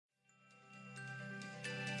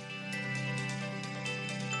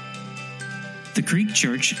The Creek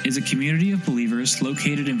Church is a community of believers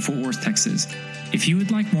located in Fort Worth, Texas. If you would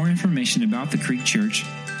like more information about the Creek Church,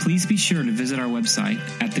 please be sure to visit our website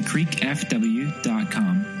at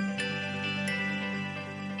thecreekfw.com.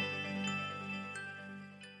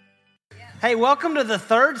 Hey, welcome to the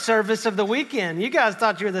third service of the weekend. You guys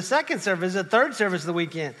thought you were the second service, the third service of the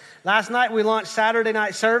weekend. Last night we launched Saturday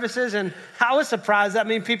night services, and I was surprised that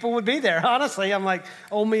many people would be there. Honestly, I'm like,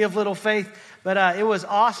 oh, me of little faith. But it was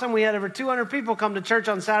awesome. We had over 200 people come to church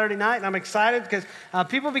on Saturday night, and I'm excited because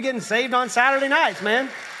people be getting saved on Saturday nights, man.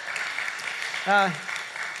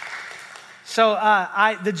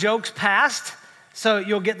 The jokes passed, so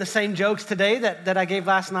you'll get the same jokes today that I gave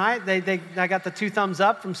last night. I got the 2 thumbs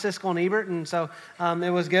up from Siskel and Ebert, and so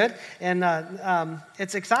it was good. And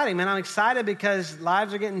it's exciting, man. I'm excited because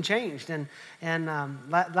lives are getting changed. And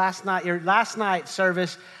last night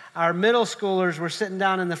service, our middle schoolers were sitting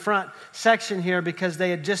down in the front section here because they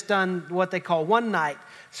had just done what they call one night.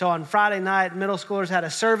 So on Friday night, middle schoolers had a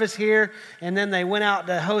service here, and then they went out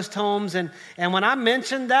to host homes. And when I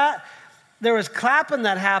mentioned that, there was clapping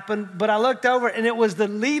that happened, but I looked over, and it was the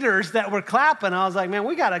leaders that were clapping. I was like, man,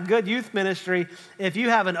 we got a good youth ministry if you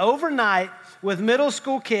have an overnight with middle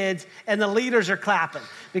school kids and the leaders are clapping.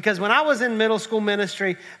 Because when I was in middle school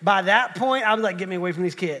ministry, by that point, I was like, get me away from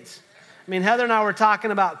these kids. I mean, Heather and I were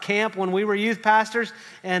talking about camp when we were youth pastors,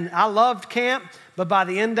 and I loved camp, but by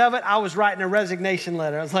the end of it, I was writing a resignation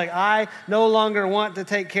letter. I was like, I no longer want to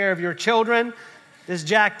take care of your children. This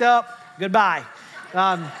jacked up. Goodbye.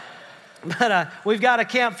 But we've got a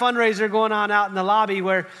camp fundraiser going on out in the lobby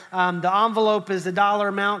where the envelope is the dollar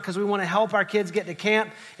amount because we want to help our kids get to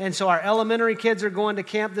camp. And so our elementary kids are going to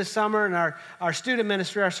camp this summer, and our student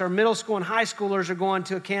ministry, our middle school and high schoolers are going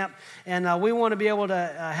to a camp. And we want to be able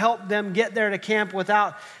to help them get there to camp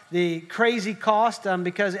without the crazy cost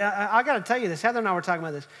because I got to tell you this. Heather and I were talking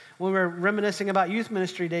about this when we were reminiscing about youth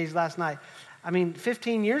ministry days last night. I mean,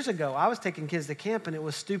 15 years ago, I was taking kids to camp, and it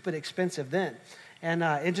was stupid expensive then. And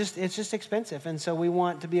it's just expensive. And so we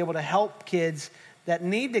want to be able to help kids that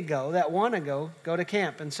need to go, that want to go to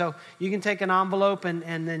camp. And so you can take an envelope and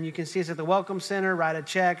then you can see us at the Welcome Center, write a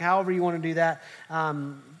check, however you want to do that.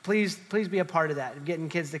 Please be a part of that, getting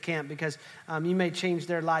kids to camp, because you may change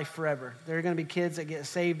their life forever. There are going to be kids that get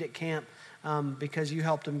saved at camp because you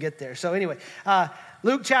helped them get there. So anyway,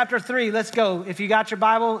 Luke chapter 3, let's go. If you got your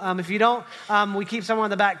Bible, if you don't, we keep some on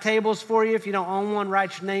the back tables for you. If you don't own one,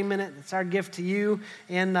 write your name in it. It's our gift to you.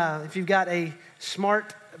 And if you've got a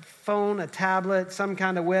smartphone, a tablet, some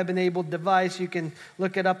kind of web-enabled device, you can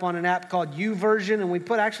look it up on an app called YouVersion, and we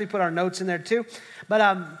actually put our notes in there too.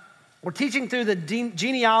 But we're teaching through the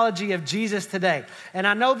genealogy of Jesus today. And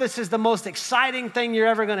I know this is the most exciting thing you're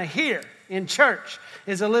ever going to hear in church,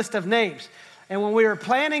 is a list of names. And when we were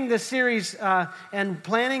planning this series and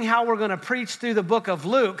planning how we're going to preach through the book of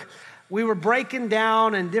Luke, we were breaking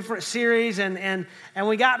down in different series, and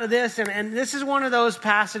we got to this, and this is one of those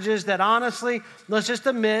passages that honestly, let's just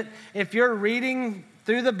admit, if you're reading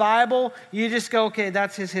through the Bible, you just go, okay,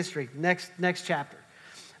 that's his history, next chapter.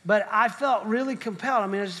 But I felt really compelled. I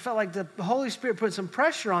mean, I just felt like the Holy Spirit put some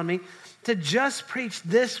pressure on me to just preach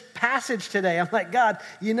this passage today. I'm like, God,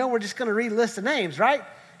 we're just going to read a list of names, right?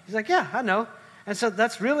 He's like, yeah, I know. And so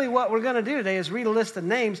that's really what we're going to do today, is read a list of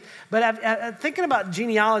names. But thinking about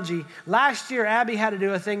genealogy, last year Abby had to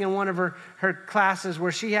do a thing in one of her classes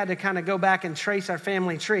where she had to kind of go back and trace our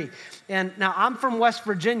family tree. And now I'm from West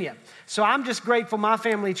Virginia, so I'm just grateful my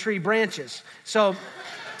family tree branches. So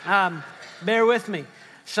bear with me.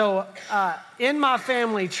 So in my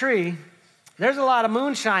family tree, there's a lot of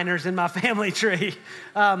moonshiners in my family tree.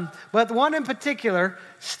 But the one in particular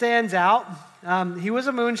stands out. He was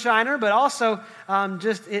a moonshiner, but also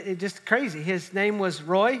just crazy. His name was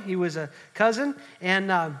Roy. He was a cousin,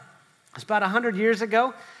 and it's about 100 years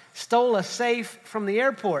ago, stole a safe from the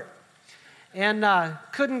airport and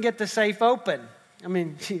couldn't get the safe open. I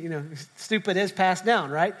mean, stupid is passed down,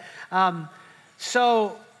 right?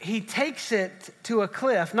 So he takes it to a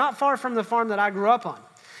cliff not far from the farm that I grew up on.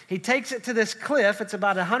 He takes it to this cliff. It's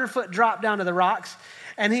about a 100-foot drop down to the rocks.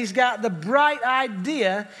 And he's got the bright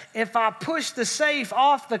idea, if I push the safe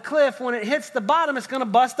off the cliff, when it hits the bottom, it's going to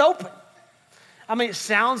bust open. I mean, it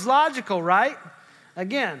sounds logical, right?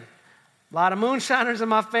 Again, a lot of moonshiners in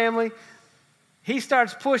my family. He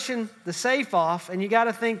starts pushing the safe off, and you got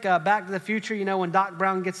to think Back to the Future, when Doc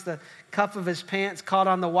Brown gets the cuff of his pants caught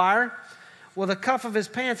on the wire. Well, the cuff of his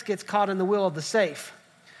pants gets caught in the wheel of the safe.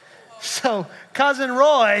 So Cousin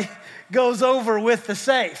Roy goes over with the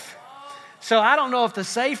safe. So I don't know if the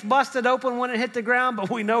safe busted open when it hit the ground, but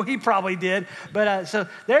we know he probably did. But so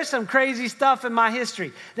there's some crazy stuff in my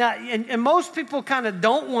history. Now, and most people kind of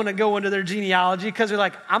don't want to go into their genealogy because they're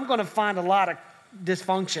like, I'm going to find a lot of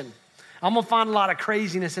dysfunction. I'm going to find a lot of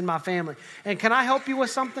craziness in my family. And can I help you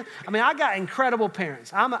with something? I mean, I got incredible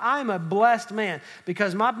parents. I'm a blessed man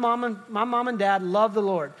because my mom and dad love the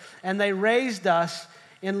Lord. And they raised us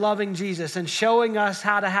in loving Jesus and showing us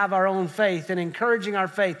how to have our own faith and encouraging our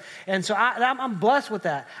faith. And so I'm blessed with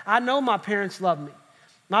that. I know my parents love me.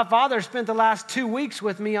 My father spent the last 2 weeks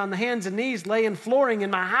with me on the hands and knees laying flooring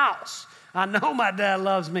in my house. I know my dad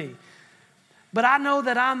loves me. But I know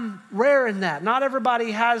that I'm rare in that. Not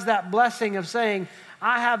everybody has that blessing of saying,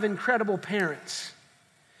 I have incredible parents.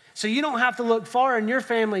 So you don't have to look far in your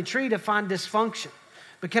family tree to find dysfunction.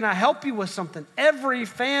 But can I help you with something? Every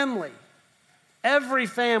family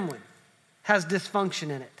has dysfunction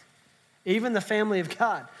in it. Even the family of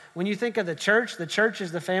God. When you think of the church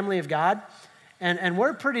is the family of God. And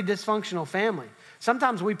we're a pretty dysfunctional family.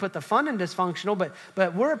 Sometimes we put the fun in dysfunctional,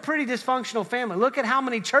 but we're a pretty dysfunctional family. Look at how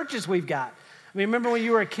many churches we've got. I mean, remember when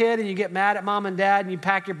you were a kid and you get mad at mom and dad and you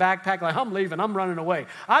pack your backpack like, I'm leaving, I'm running away.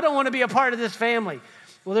 I don't want to be a part of this family.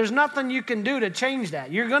 Well, there's nothing you can do to change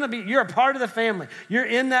that. You're a part of the family. You're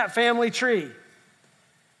in that family tree.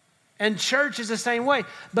 And church is the same way.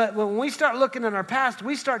 But when we start looking at our past,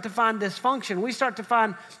 we start to find dysfunction. We start to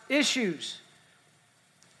find issues.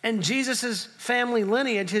 And Jesus' family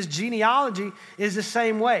lineage, his genealogy, is the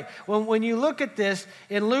same way. When you look at this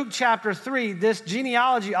in Luke chapter 3, this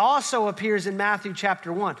genealogy also appears in Matthew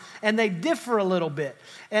chapter 1. And they differ a little bit.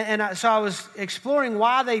 So I was exploring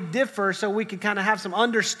why they differ so we could kind of have some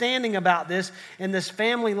understanding about this in this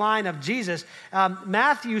family line of Jesus.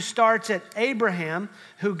 Matthew starts at Abraham,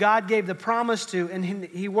 who God gave the promise to, and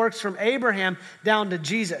he works from Abraham down to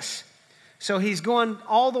Jesus. So he's going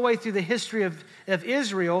all the way through the history of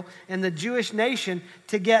Israel and the Jewish nation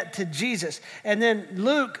to get to Jesus. And then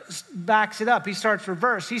Luke backs it up. He starts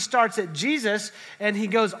reverse. He starts at Jesus and he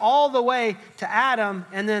goes all the way to Adam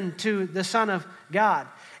and then to the Son of God.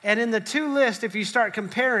 And in the two lists, if you start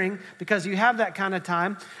comparing, because you have that kind of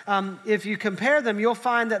time, if you compare them, you'll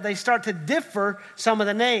find that they start to differ some of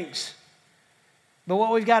the names. But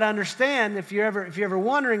what we've got to understand, if you're ever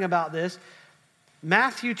wondering about this,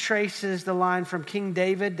 Matthew traces the line from King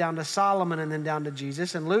David down to Solomon and then down to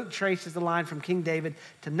Jesus. And Luke traces the line from King David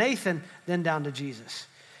to Nathan, then down to Jesus.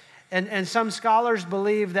 And some scholars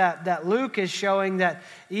believe that Luke is showing that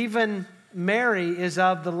even Mary is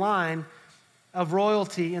of the line of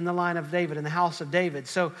royalty in the line of David, in the house of David.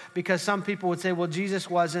 So, because some people would say, well, Jesus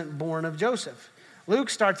wasn't born of Joseph.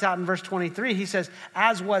 Luke starts out in verse 23. He says,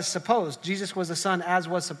 as was supposed. Jesus was the son, as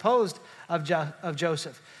was supposed, of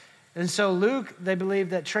Joseph. And so Luke, they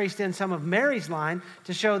believe that traced in some of Mary's line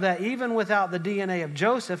to show that even without the DNA of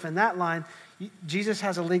Joseph in that line, Jesus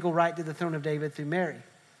has a legal right to the throne of David through Mary.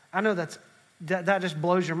 I know that just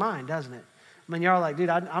blows your mind, doesn't it? I mean, you're all like, dude,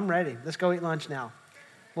 I'm ready. Let's go eat lunch now.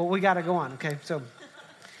 Well, we got to go on, okay? So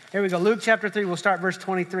here we go. Luke chapter 3, we'll start verse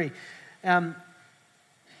 23.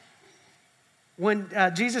 When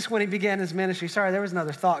Jesus, when he began his ministry, sorry, there was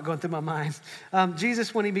another thought going through my mind.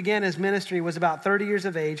 Jesus, when he began his ministry, was about 30 years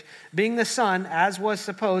of age, being the son, as was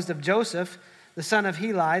supposed, of Joseph, the son of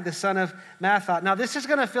Heli, the son of Matthat. Now, this is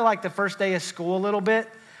going to feel like the first day of school a little bit.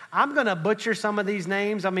 I'm going to butcher some of these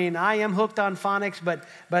names. I mean, I am hooked on phonics,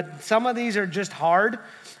 but some of these are just hard.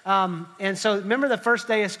 And so remember the first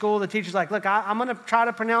day of school, the teacher's like, look, I'm going to try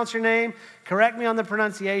to pronounce your name. Correct me on the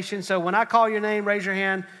pronunciation. So when I call your name, raise your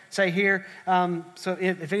hand, say here. So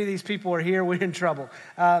if any of these people are here, we're in trouble.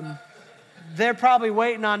 They're probably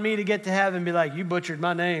waiting on me to get to heaven and be like, you butchered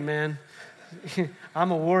my name, man.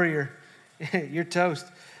 I'm a warrior. You're toast.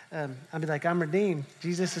 I'll be like, I'm redeemed.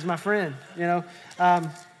 Jesus is my friend, you know.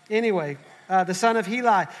 Anyway, the son of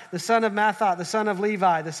Heli, the son of Matthat, the son of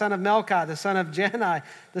Levi, the son of Melchi, the son of Jani,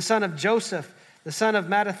 the son of Joseph, the son of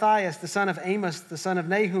Mattathias, the son of Amos, the son of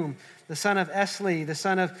Nahum, the son of Esli, the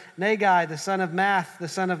son of Nagai, the son of Math, the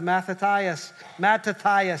son of Mattathias,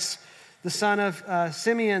 the son of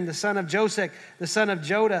Simeon, the son of Joseph, the son of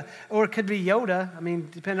Joda, or it could be Yoda. I mean,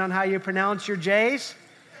 depending on how you pronounce your J's.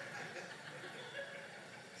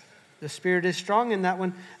 The Spirit is strong in that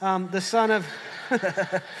one. The son of...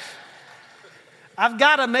 I've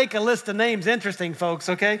got to make a list of names interesting, folks,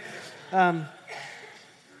 okay?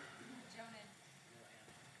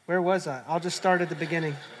 Where was I? I'll just start at the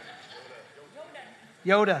beginning.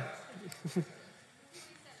 Yoda.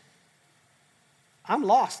 I'm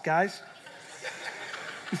lost, guys.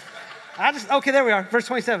 Okay, there we are. Verse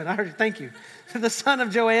 27. I heard you. Thank you. The son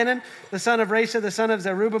of Johanan, the son of Resa, the son of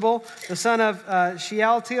Zerubbabel, the son of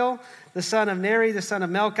Shealtiel, the son of Neri, the son of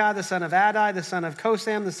Melchi, the son of Adai, the son of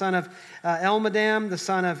Kosam, the son of Elmadam, the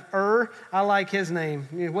son of I like his name.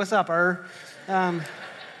 What's up,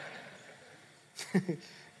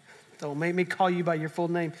 Don't make me call you by your full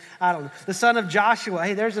name. I don't know. The son of Joshua.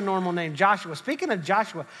 Hey, there's a normal name, Joshua. Speaking of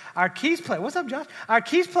Joshua, our keys player. What's up, Josh? Our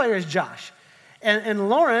keys player is Josh. And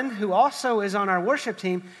Lauren, who also is on our worship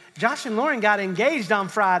team, Josh and Lauren got engaged on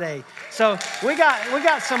Friday. So we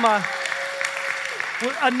got some...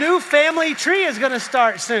 a new family tree is going to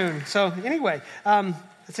start soon. So anyway,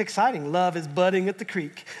 it's exciting. Love is budding at the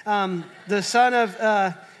creek. The son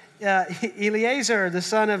of Eleazar, the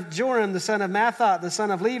son of Joram, the son of Mathat, the son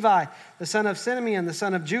of Levi, the son of Simeon, the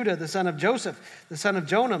son of Judah, the son of Joseph, the son of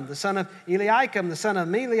Jonam, the son of Eliakim, the son of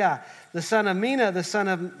Meliah, the son of Mina, the son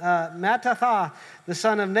of Mattatha, the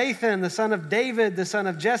son of Nathan, the son of David, the son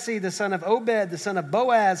of Jesse, the son of Obed, the son of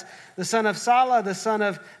Boaz, the son of Salah, the son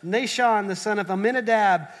of Nashon, the son of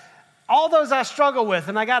Aminadab. All those I struggle with,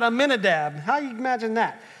 and I got Aminadab. How do you imagine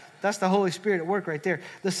that? That's the Holy Spirit at work right there.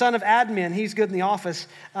 The son of Admin, he's good in the office.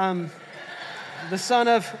 The son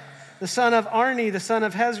of Arni, the son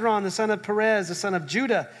of Hezron, the son of Perez, the son of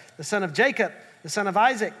Judah, the son of Jacob, the son of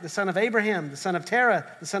Isaac, the son of Abraham, the son of Terah,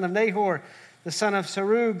 the son of Nahor, the son of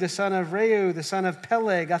Serug, the son of Reu, the son of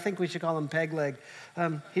Peleg. I think we should call him Pegleg.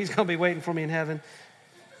 He's going to be waiting for me in heaven.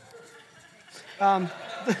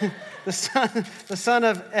 The son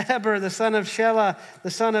of Eber, the son of Shelah, the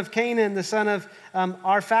son of Canaan, the son of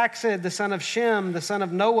Arphaxad, the son of Shem, the son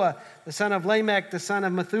of Noah, the son of Lamech, the son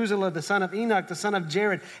of Methuselah, the son of Enoch, the son of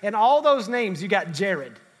Jared. And all those names, you got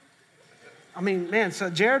Jared. I mean, man, so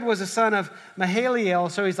Jared was the son of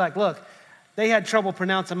Mahaliel, so he's like, look, they had trouble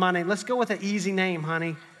pronouncing my name. Let's go with an easy name,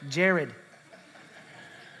 honey, Jared.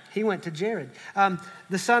 He went to Jared.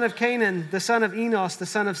 The son of Canaan, the son of Enos, the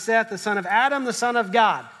son of Seth, the son of Adam, the son of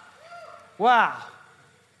God. Wow.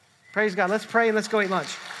 Praise God. Let's pray and let's go eat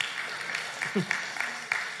lunch.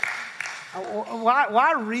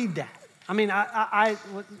 Why read that? I mean,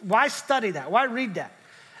 why study that? Why read that?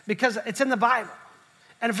 Because it's in the Bible.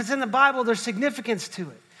 And if it's in the Bible, there's significance to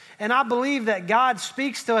it. And I believe that God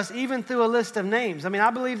speaks to us even through a list of names. I mean,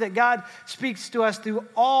 I believe that God speaks to us through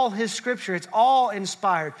all his scripture. It's all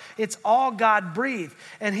inspired. It's all God-breathed.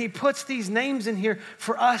 And he puts these names in here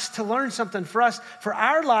for us to learn something, for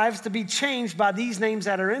our lives to be changed by these names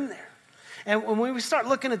that are in there. And when we start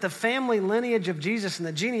looking at the family lineage of Jesus and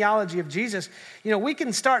the genealogy of Jesus, we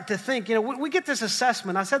can start to think, we get this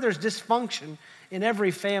assessment. I said there's dysfunction in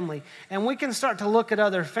every family. And we can start to look at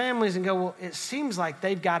other families and go, well, it seems like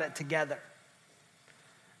they've got it together.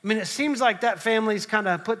 I mean, it seems like that family's kind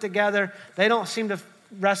of put together. They don't seem to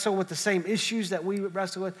wrestle with the same issues that we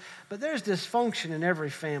wrestle with. But there's dysfunction in every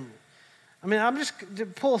family. I mean, I'm just to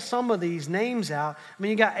pull some of these names out. I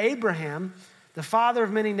mean, you got Abraham, the father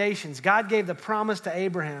of many nations. God gave the promise to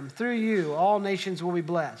Abraham, through you, all nations will be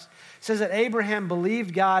blessed. It says that Abraham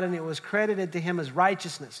believed God and it was credited to him as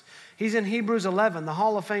righteousness. He's in Hebrews 11, the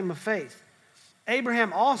Hall of Fame of Faith.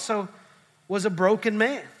 Abraham also was a broken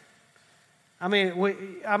man. I mean,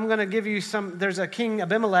 I'm going to give you there's a king,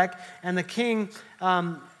 Abimelech, and the king,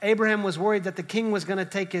 Abraham was worried that the king was going to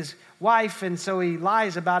take his wife, and so he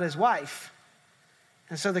lies about his wife.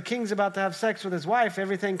 And so the king's about to have sex with his wife,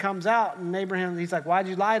 everything comes out, and Abraham, he's like, why'd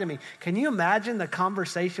you lie to me? Can you imagine the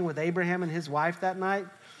conversation with Abraham and his wife that night?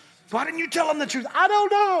 Why didn't you tell him the truth? I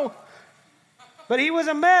don't know. But he was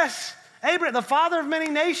a mess. Abraham, the father of many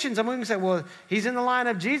nations. I mean, we can say, well, he's in the line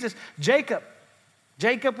of Jesus. Jacob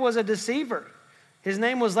was a deceiver. His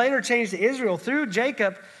name was later changed to Israel. Through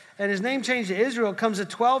Jacob, and his name changed to Israel, comes the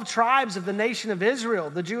 12 tribes of the nation of Israel,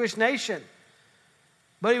 the Jewish nation.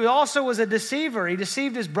 But he also was a deceiver. He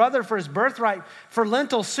deceived his brother for his birthright for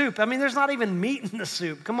lentil soup. I mean, there's not even meat in the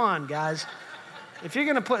soup. Come on, guys. If you're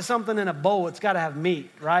going to put something in a bowl, it's got to have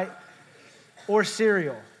meat, right? Or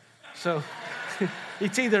cereal. So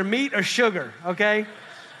it's either meat or sugar, okay?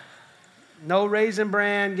 No Raisin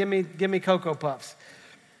Bran, give me Cocoa Puffs.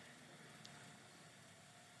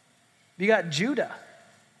 You got Judah.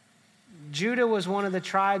 Judah was one of the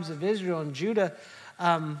tribes of Israel, and Judah,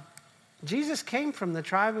 Jesus came from the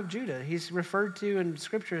tribe of Judah. He's referred to in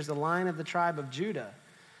Scripture as the line of the tribe of Judah.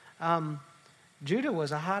 Judah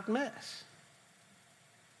was a hot mess.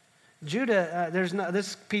 Judah, this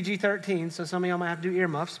is PG-13, so some of y'all might have to do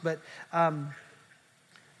earmuffs, but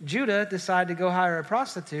Judah decided to go hire a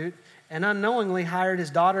prostitute and unknowingly hired his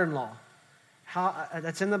daughter-in-law.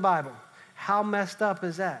 That's in the Bible. How messed up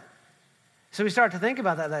is that? So we start to think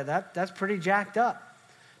about that. That's pretty jacked up.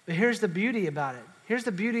 But here's the beauty about it. Here's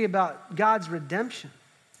the beauty about God's redemption.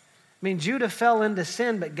 I mean, Judah fell into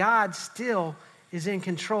sin, but God still is in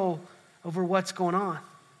control over what's going on.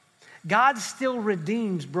 God still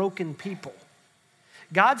redeems broken people.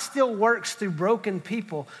 God still works through broken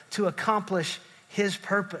people to accomplish his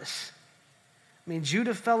purpose. I mean,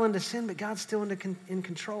 Judah fell into sin, but God's still in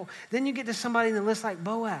control. Then you get to somebody in the list like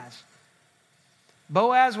Boaz.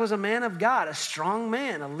 Boaz was a man of God, a strong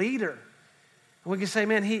man, a leader. And we can say,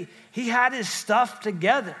 man, he had his stuff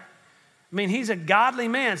together. I mean, he's a godly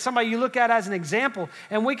man, somebody you look at as an example.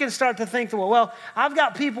 And we can start to think, well, I've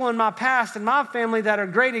got people in my past and my family that are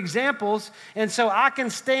great examples, and so I can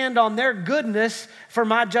stand on their goodness for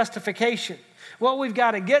my justification. What we've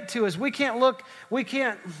got to get to is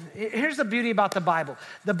here's the beauty about the Bible.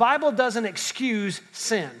 The Bible doesn't excuse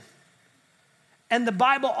sin. And the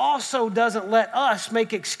Bible also doesn't let us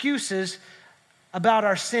make excuses about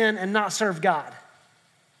our sin and not serve God.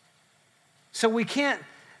 So we can't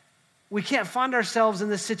find ourselves in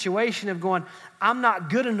this situation of going, I'm not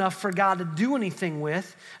good enough for God to do anything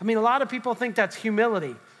with. I mean, a lot of people think that's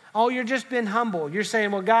humility. Oh, you're just being humble. You're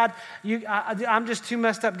saying, well, God, I'm just too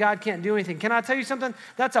messed up. God can't do anything. Can I tell you something?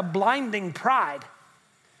 That's a blinding pride.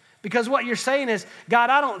 Because what you're saying is, God,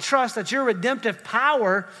 I don't trust that your redemptive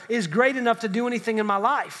power is great enough to do anything in my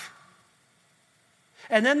life.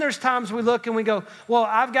 And then there's times we look and we go, well,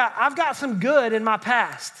 I've got some good in my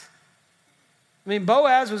past. I mean,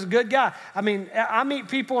 Boaz was a good guy. I mean, I meet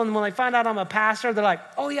people and when they find out I'm a pastor, they're like,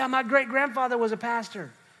 oh yeah, my great-grandfather was a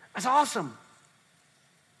pastor. That's awesome.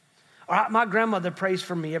 All right, my grandmother prays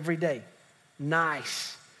for me every day.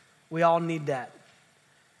 Nice. We all need that.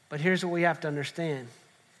 But here's what we have to understand.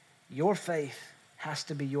 Your faith has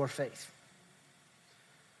to be your faith.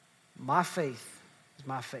 My faith is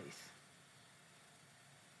my faith.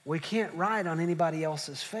 We can't ride on anybody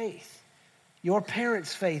else's faith. Your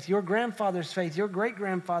parents' faith, your grandfather's faith, your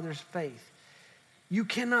great-grandfather's faith. You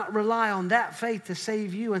cannot rely on that faith to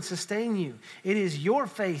save you and sustain you. It is your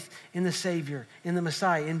faith in the Savior, in the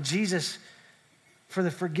Messiah, in Jesus for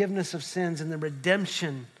the forgiveness of sins and the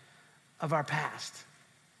redemption of our past.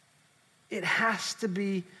 It has to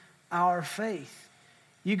be our faith.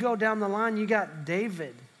 You go down the line, you got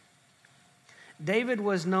David. David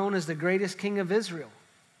was known as the greatest king of Israel.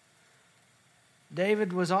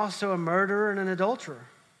 David was also a murderer and an adulterer.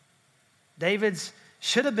 David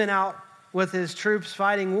should have been out with his troops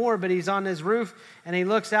fighting war, but he's on his roof and he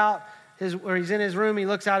looks out, he's in his room, he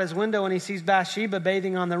looks out his window and he sees Bathsheba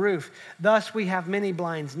bathing on the roof. Thus, we have many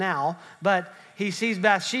blinds now, but he sees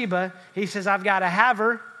Bathsheba. He says, I've got to have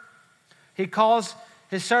her. He calls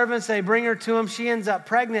his servants, they bring her to him. She ends up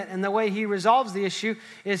pregnant, and the way he resolves the issue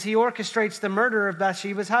is he orchestrates the murder of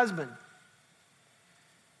Bathsheba's husband.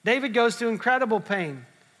 David goes through incredible pain.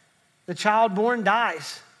 The child born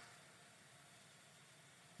dies.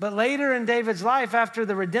 But later in David's life, after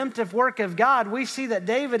the redemptive work of God, we see that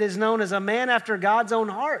David is known as a man after God's own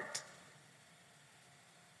heart.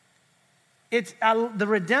 It's the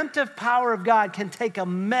redemptive power of God can take a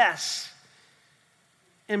mess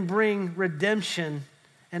and bring redemption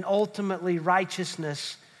and ultimately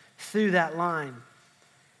righteousness through that line.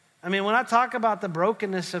 I mean, when I talk about the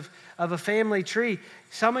brokenness of a family tree,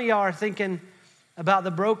 some of y'all are thinking about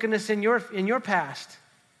the brokenness in your past.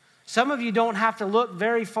 Some of you don't have to look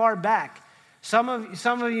very far back. Some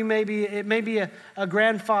of you may be a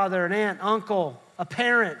grandfather, an aunt, uncle, a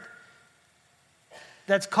parent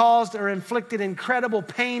that's caused or inflicted incredible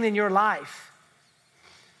pain in your life.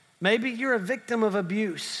 Maybe you're a victim of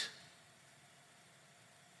abuse.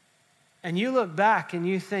 And you look back and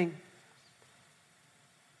you think,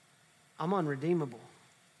 I'm unredeemable.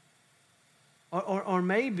 Or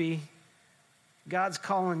maybe God's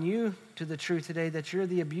calling you to the truth today that you're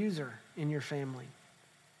the abuser in your family.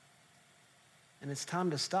 And it's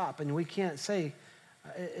time to stop. And we can't say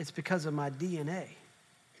it's because of my DNA.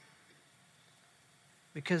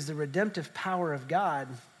 Because the redemptive power of God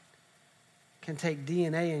can take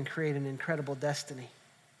DNA and create an incredible destiny.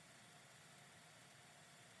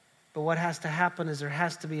 But what has to happen is there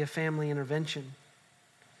has to be a family intervention.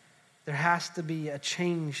 There has to be a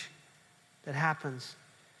change that happens.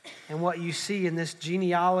 And what you see in this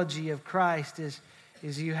genealogy of Christ is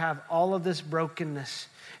you have all of this brokenness.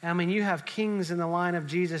 I mean, you have kings in the line of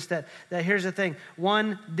Jesus that here's the thing.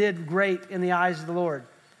 One did great in the eyes of the Lord,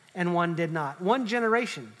 and one did not. One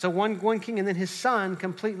generation. So one king, and then his son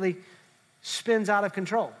completely spins out of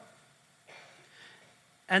control.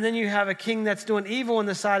 And then you have a king that's doing evil in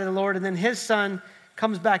the sight of the Lord, and then his son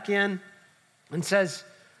comes back in and says,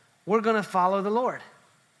 we're going to follow the Lord.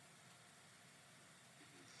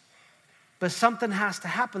 But something has to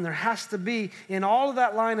happen. There has to be, in all of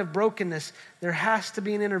that line of brokenness, there has to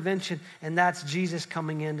be an intervention, and that's Jesus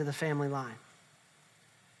coming into the family line.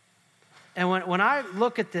 And when I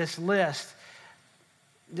look at this list,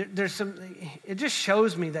 it just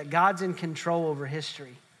shows me that God's in control over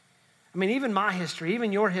history. I mean, even my history,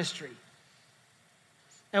 even your history.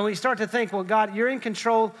 And we start to think, well, God, you're in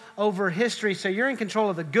control over history, so you're in control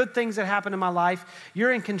of the good things that happen in my life.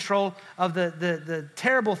 You're in control of the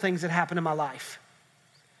terrible things that happen in my life.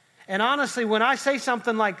 And honestly, when I say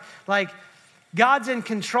something like God's in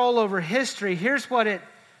control over history, here's what it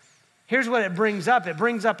brings up. It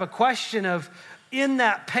brings up a question of, in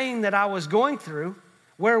that pain that I was going through,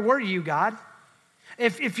 where were you, God?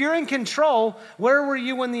 If you're in control, where were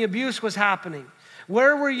you when the abuse was happening?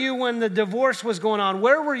 Where were you when the divorce was going on?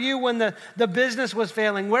 Where were you when the business was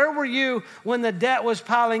failing? Where were you when the debt was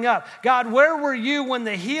piling up? God, where were you when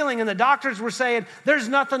the healing and the doctors were saying, there's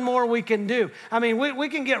nothing more we can do? I mean, we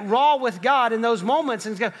can get raw with God in those moments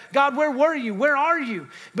and go, God, where were you? Where are you?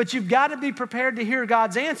 But you've got to be prepared to hear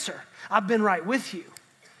God's answer. I've been right with you.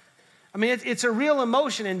 I mean, it's a real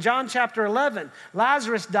emotion. In John chapter 11,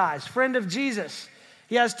 Lazarus dies, friend of Jesus.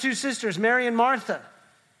 He has two sisters, Mary and Martha.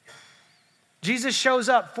 Jesus shows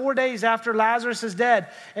up 4 days after Lazarus is dead,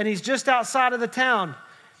 and he's just outside of the town.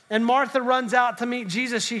 And Martha runs out to meet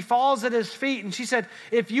Jesus. She falls at his feet, and she said,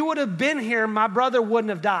 if you would have been here, my brother wouldn't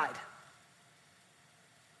have died.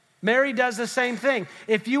 Mary does the same thing.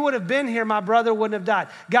 If you would have been here, my brother wouldn't have died.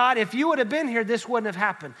 God, if you would have been here, this wouldn't have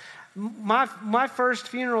happened. My first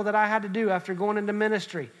funeral that I had to do after going into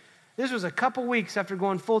ministry, this was a couple weeks after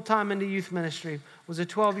going full-time into youth ministry, was a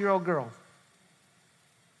 12-year-old girl.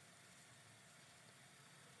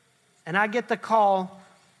 And I get the call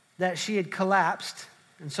that she had collapsed,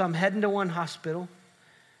 and so I'm heading to one hospital.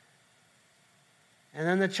 And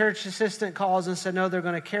then the church assistant calls and said, no, they're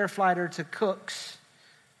going to care flight her to Cook's,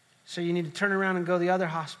 so you need to turn around and go to the other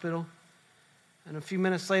hospital. And a few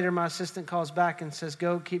minutes later, my assistant calls back and says,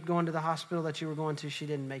 keep going to the hospital that you were going to. She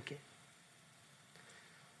didn't make it.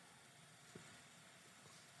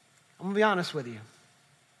 I'm going to be honest with you.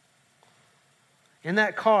 In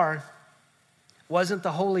that car wasn't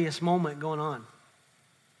the holiest moment going on.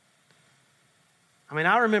 I mean,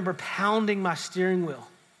 I remember pounding my steering wheel,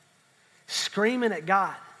 screaming at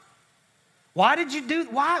God. Why did you do,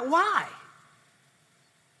 why?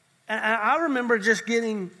 And I remember just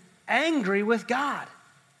getting angry with God.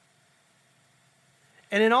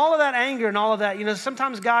 And in all of that anger and all of that,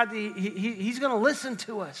 sometimes God, he's going to listen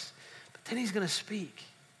to us, but then he's going to speak.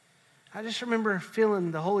 I just remember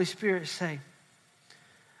feeling the Holy Spirit say,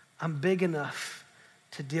 I'm big enough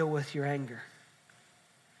to deal with your anger.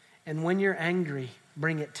 And when you're angry,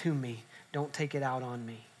 bring it to me. Don't take it out on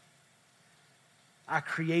me. I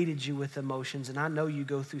created you with emotions, and I know you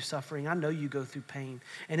go through suffering. I know you go through pain,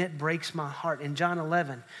 and it breaks my heart. In John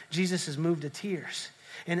 11, Jesus is moved to tears,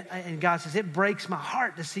 and God says, it breaks my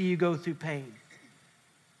heart to see you go through pain.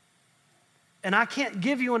 And I can't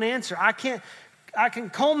give you an answer. I can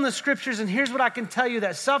comb the scriptures, and here's what I can tell you,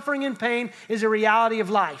 that suffering and pain is a reality of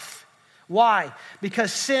life. Why?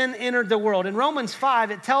 Because sin entered the world. In Romans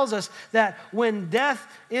 5, it tells us that when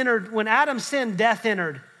Adam sinned, death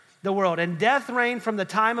entered the world. And death reigned from the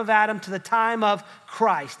time of Adam to the time of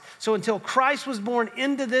Christ. So until Christ was born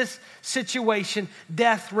into this situation,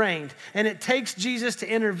 death reigned. And it takes Jesus to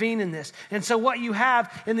intervene in this. And so what you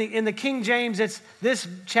have in the King James, this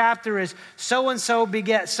chapter is so-and-so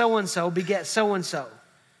beget so-and-so beget so-and-so.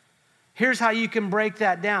 Here's how you can break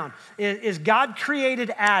that down. Is God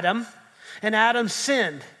created Adam, and Adam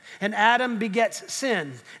sinned, and Adam begets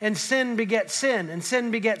sin, and sin begets sin, and sin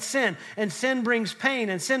begets sin, and sin brings pain,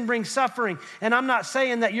 and sin brings suffering. And I'm not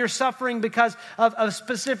saying that you're suffering because of a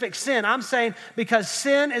specific sin. I'm saying because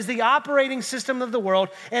sin is the operating system of the world,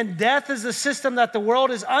 and death is the system that the world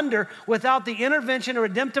is under. Without the intervention and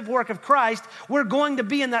redemptive work of Christ, we're going to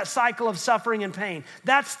be in that cycle of suffering and pain.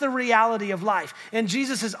 That's the reality of life. And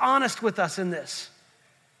Jesus is honest with us in this.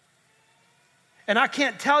 And I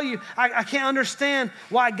can't tell you, I can't understand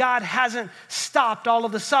why God hasn't stopped all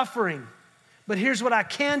of the suffering. But here's what I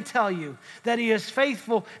can tell you, that he is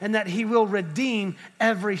faithful and that he will redeem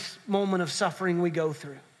every moment of suffering we go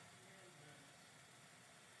through.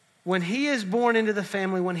 When he is born into the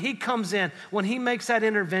family, when he comes in, when he makes that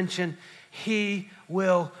intervention, he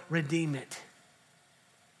will redeem it.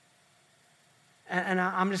 And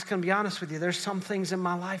I'm just going to be honest with you. There's some things in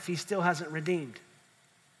my life he still hasn't redeemed.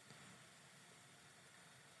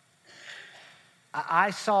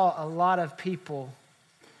 I saw a lot of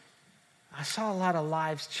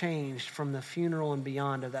lives changed from the funeral and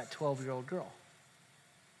beyond of that 12-year-old girl.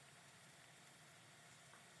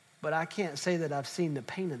 but I can't say that I've seen the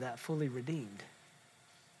pain of that fully redeemed.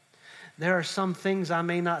 There are some things I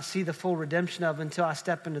may not see the full redemption of until I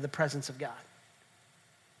step into the presence of God.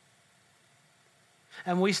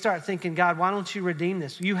 And we start thinking, God, why don't you redeem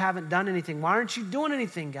this? You haven't done anything. Why aren't you doing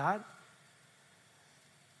anything, God?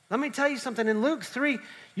 Let me tell you something. In Luke 3,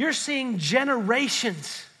 you're seeing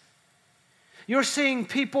generations. You're seeing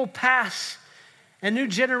people pass, and new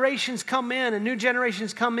generations come in, and new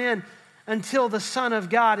generations come in until the Son of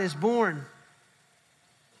God is born.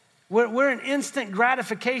 We're an instant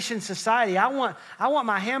gratification society. I want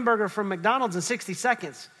my hamburger from McDonald's in 60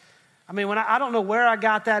 seconds. I mean, I don't know where I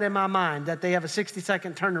got that in my mind, that they have a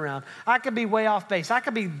 60-second turnaround. I could be way off base.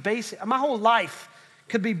 My whole life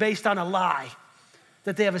could be based on a lie,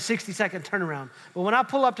 that they have a 60-second turnaround. But when I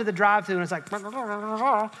pull up to the drive-thru and it's like,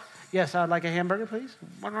 yes, I'd like a hamburger, please.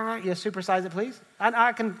 Yes, supersize it, please.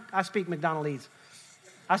 I speak McDonald's.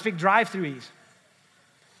 I speak drive-thru-ese.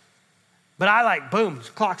 But I like, boom,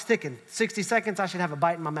 clock's ticking. 60 seconds, I should have a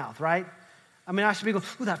bite in my mouth, right? I mean, I should be going,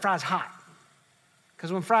 ooh, that fry's hot.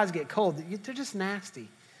 Because when fries get cold, they're just nasty.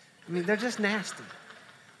 I mean, they're just nasty.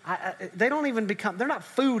 They don't even they're not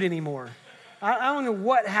food anymore. I don't know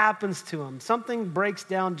what happens to them. Something breaks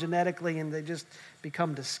down genetically and they just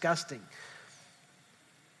become disgusting.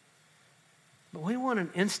 But we want an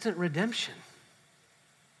instant redemption.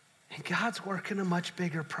 And God's working a much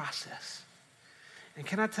bigger process. And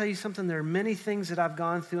can I tell you something? There are many things that I've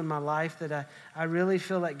gone through in my life that I really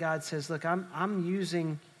feel like God says, look, I'm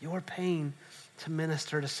using your pain to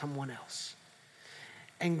minister to someone else.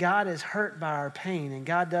 And God is hurt by our pain, and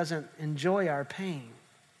God doesn't enjoy our pain.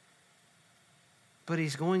 But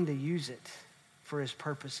he's going to use it for his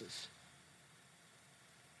purposes.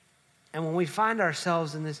 And when we find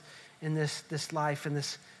ourselves in this life, in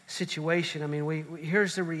this situation, I mean,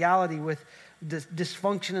 here's the reality with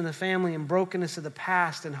dysfunction in the family and brokenness of the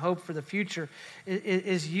past and hope for the future,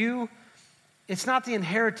 it's not the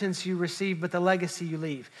inheritance you receive, but the legacy you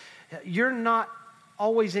leave. You're not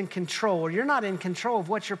always in control, or you're not in control of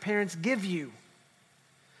what your parents give you,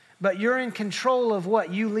 but you're in control of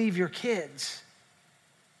what you leave your kids.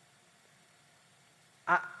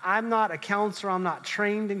 I'm not a counselor. I'm not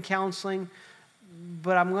trained in counseling,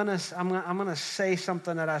 but I'm gonna say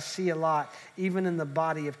something that I see a lot, even in the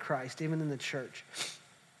body of Christ, even in the church,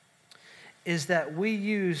 is that we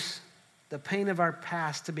use the pain of our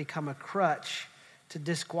past to become a crutch to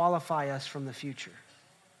disqualify us from the future.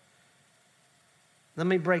 Let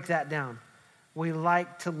me break that down. We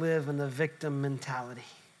like to live in the victim mentality.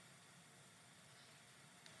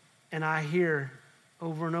 And I hear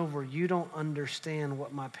over and over, you don't understand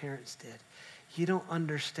what my parents did. You don't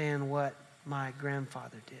understand what my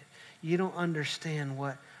grandfather did. You don't understand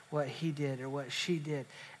what he did or what she did.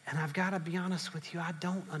 And I've got to be honest with you, I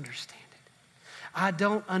don't understand it. I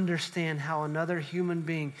don't understand how another human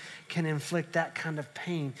being can inflict that kind of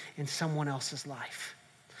pain in someone else's life.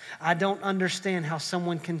 I don't understand how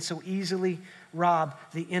someone can so easily rob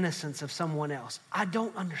the innocence of someone else. I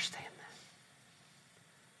don't understand that.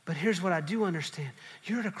 But here's what I do understand.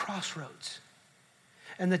 You're at a crossroads,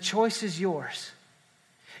 and the choice is yours.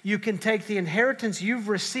 You can take the inheritance you've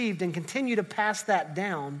received and continue to pass that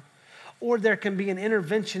down, or there can be an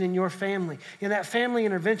intervention in your family. And that family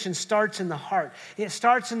intervention starts in the heart. It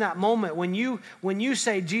starts in that moment when you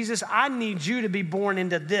say, Jesus, I need you to be born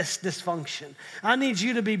into this dysfunction. I need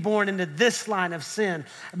you to be born into this line of sin,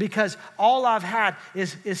 because all I've had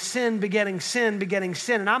is sin begetting sin begetting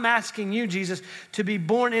sin. And I'm asking you, Jesus, to be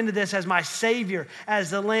born into this as my Savior,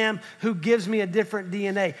 as the Lamb who gives me a different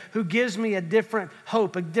DNA, who gives me a different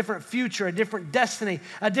hope, a different future, a different destiny,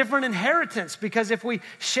 a different inheritance. Because if we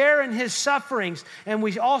share in his sufferings and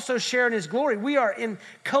we also share in his glory, we are in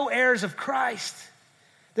co-heirs of Christ.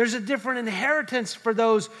 There's a different inheritance for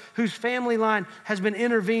those whose family line has been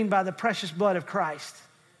intervened by the precious blood of Christ.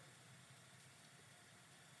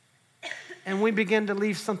 And we begin to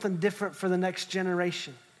leave something different for the next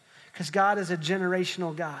generation, because God is a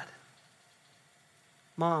generational God.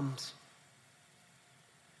 Moms,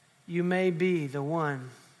 you may be the one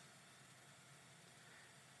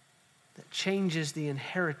that changes the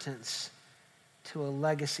inheritance to a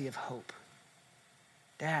legacy of hope.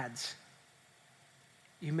 Dads,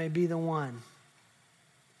 you may be the one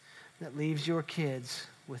that leaves your kids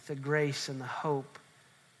with the grace and the hope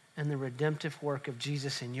and the redemptive work of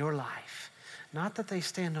Jesus in your life. Not that they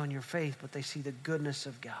stand on your faith, but they see the goodness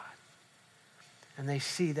of God. And they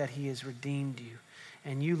see that he has redeemed you.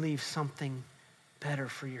 And you leave something better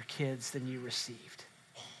for your kids than you received.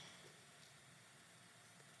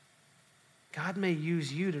 God may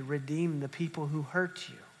use you to redeem the people who hurt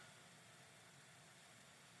you.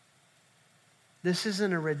 This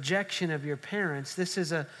isn't a rejection of your parents. This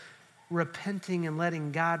is a repenting and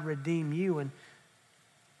letting God redeem you,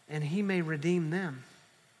 and he may redeem them.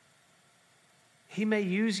 He may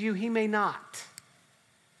use you, he may not.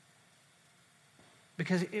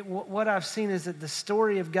 Because what I've seen is that the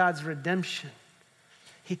story of God's redemption,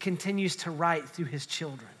 he continues to write through his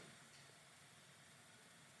children.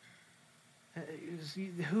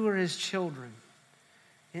 Who are his children?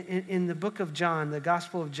 In the book of John, the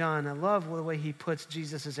Gospel of John, I love the way he puts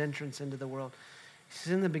Jesus' entrance into the world. He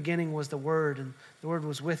says, in the beginning was the Word, and the Word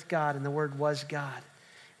was with God, and the Word was God.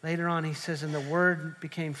 Later on, he says, and the Word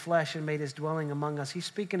became flesh and made his dwelling among us. He's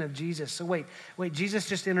speaking of Jesus. So wait, Jesus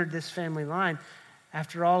just entered this family line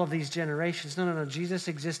after all of these generations. No. Jesus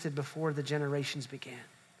existed before the generations began.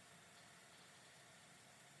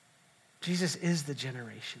 Jesus is the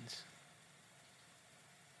generations.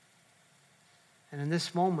 And in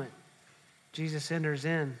this moment, Jesus enters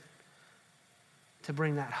in to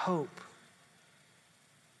bring that hope,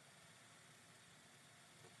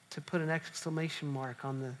 to put an exclamation mark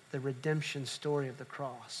on the redemption story of the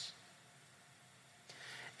cross.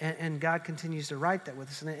 And God continues to write that with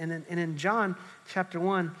us. And in John chapter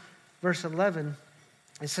 1, verse 11,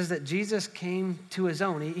 it says that Jesus came to his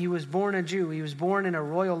own. He was born a Jew. He was born in a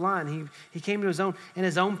royal line. He came to his own, and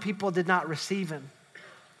his own people did not receive him.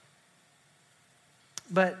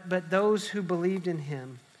 But those who believed in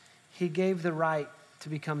him, he gave the right to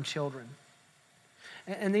become children.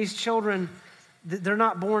 And these children, they're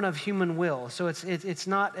not born of human will. So it's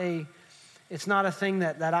not a thing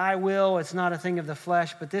that I will. It's not a thing of the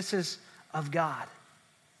flesh, but this is of God.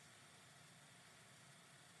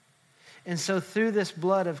 And so through this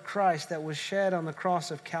blood of Christ that was shed on the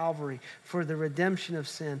cross of Calvary for the redemption of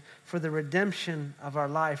sin, for the redemption of our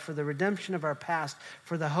life, for the redemption of our past,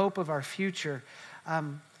 for the hope of our future,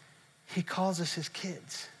 he calls us his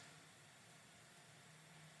kids.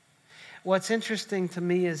 What's interesting to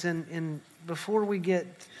me is in before we get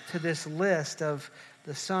to this list of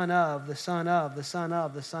the son of, the son of, the son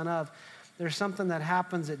of, the son of, there's something that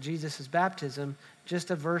happens at Jesus' baptism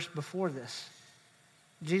just a verse before this.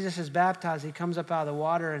 Jesus is baptized. He comes up out of the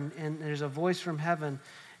water, and there's a voice from heaven,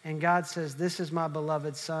 and God says, "This is my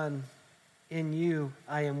beloved Son. In you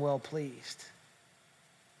I am well pleased."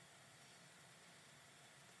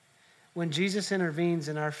 When Jesus intervenes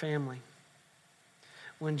in our family,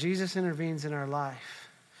 when Jesus intervenes in our life,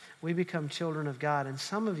 we become children of God. And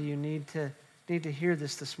some of you need to hear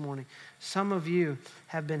this morning. Some of you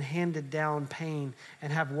have been handed down pain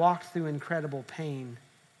and have walked through incredible pain.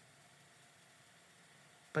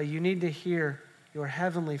 But you need to hear your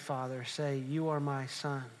heavenly Father say, "You are my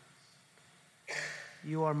son.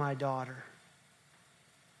 You are my daughter.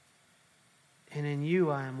 And in you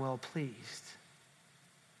I am well pleased."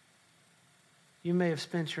 You may have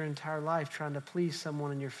spent your entire life trying to please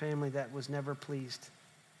someone in your family that was never pleased.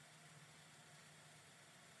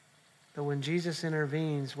 But when Jesus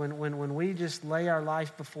intervenes, when we just lay our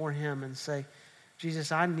life before him and say,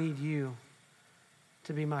 "Jesus, I need you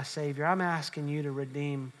to be my Savior. I'm asking you to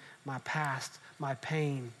redeem my past, my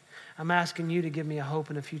pain. I'm asking you to give me a hope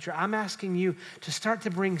in the future. I'm asking you to start to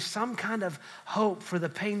bring some kind of hope for the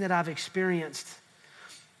pain that I've experienced."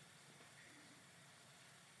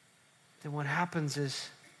 Then what happens is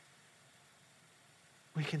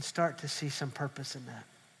we can start to see some purpose in that.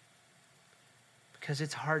 Because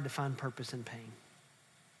it's hard to find purpose in pain.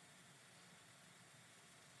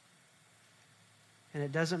 And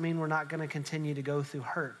it doesn't mean we're not going to continue to go through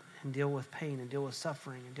hurt and deal with pain and deal with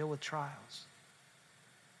suffering and deal with trials.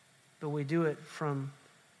 But we do it from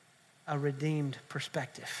a redeemed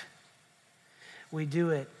perspective. We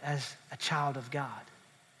do it as a child of God,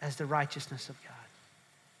 as the righteousness of God,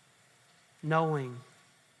 knowing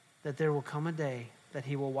that there will come a day that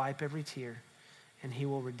he will wipe every tear and he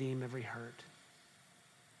will redeem every hurt.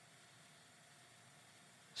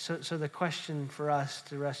 So the question for us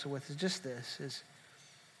to wrestle with is just this, is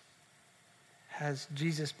has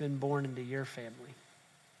Jesus been born into your family?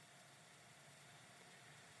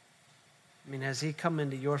 I mean, has he come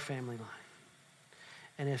into your family line?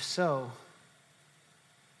 And if so,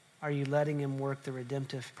 are you letting him work the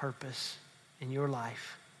redemptive purpose in your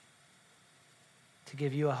life to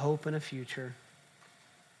give you a hope and a future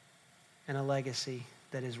and a legacy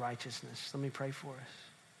that is righteousness? Let me pray for us.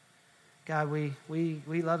 God, we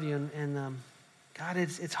love you, and God,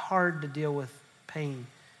 it's hard to deal with pain.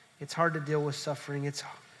 It's hard to deal with suffering.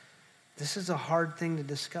 This is a hard thing to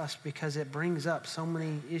discuss because it brings up so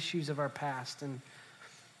many issues of our past, and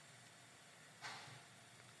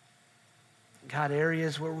God,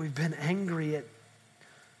 areas where we've been angry at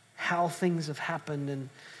how things have happened,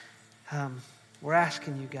 and we're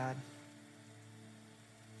asking you, God,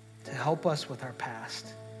 to help us with our past.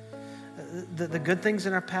 The good things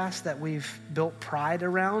in our past that we've built pride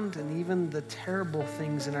around, and even the terrible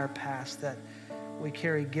things in our past that we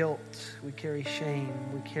carry guilt, we carry shame,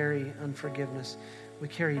 we carry unforgiveness, we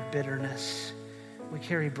carry bitterness, we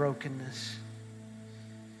carry brokenness.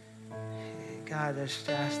 God, I just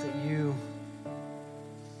ask that you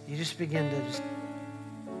just begin to just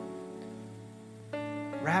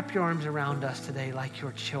wrap your arms around us today like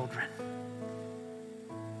your children.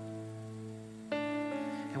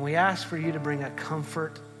 And we ask for you to bring a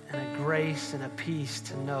comfort and a grace and a peace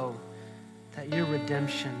to know that your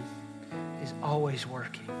redemption is always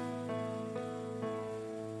working.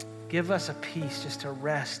 Give us a peace just to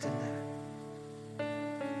rest in that.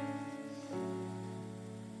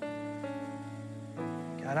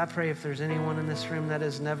 God, I pray if there's anyone in this room that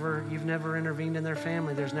you've never intervened in their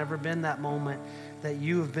family, there's never been that moment that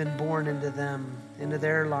you have been born into them, into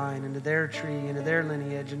their line, into their tree, into their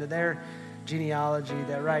lineage, into their genealogy,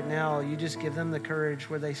 that right now you just give them the courage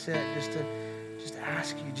where they sit just to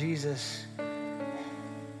ask you, Jesus,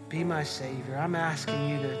 be my Savior. I'm asking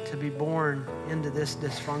you to be born into this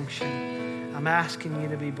dysfunction. I'm asking you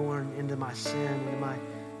to be born into my sin, into my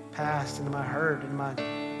past, into my hurt, into my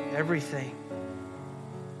everything.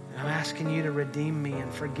 And I'm asking you to redeem me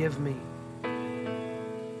and forgive me. I'm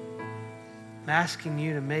asking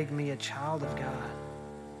you to make me a child of God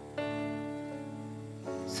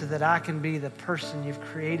so that I can be the person you've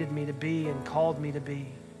created me to be and called me to be.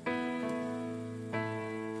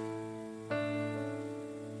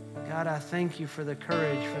 God, I thank you for the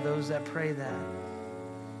courage for those that pray that,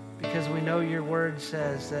 because we know your word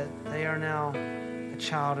says that they are now a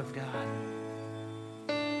child of God,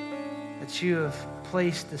 that you have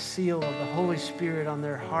placed the seal of the Holy Spirit on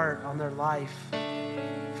their heart, on their life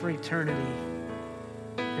for eternity,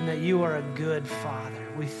 and that you are a good Father.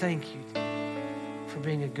 We thank you for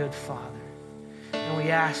being a good Father, and we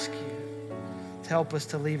ask you to help us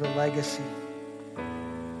to leave a legacy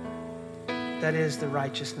that is the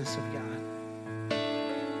righteousness of God.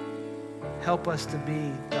 Help us to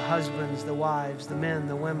be the husbands, the wives, the men,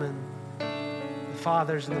 the women, the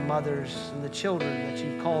fathers and the mothers and the children that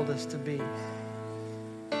you've called us to be.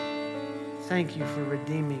 Thank you for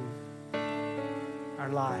redeeming our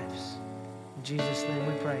lives. In Jesus' name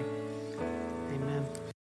we pray. Amen.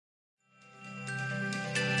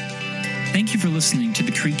 Thank you for listening to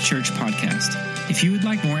the Creek Church Podcast. If you would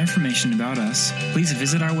like more information about us, please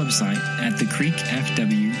visit our website at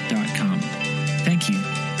thecreekfw.com.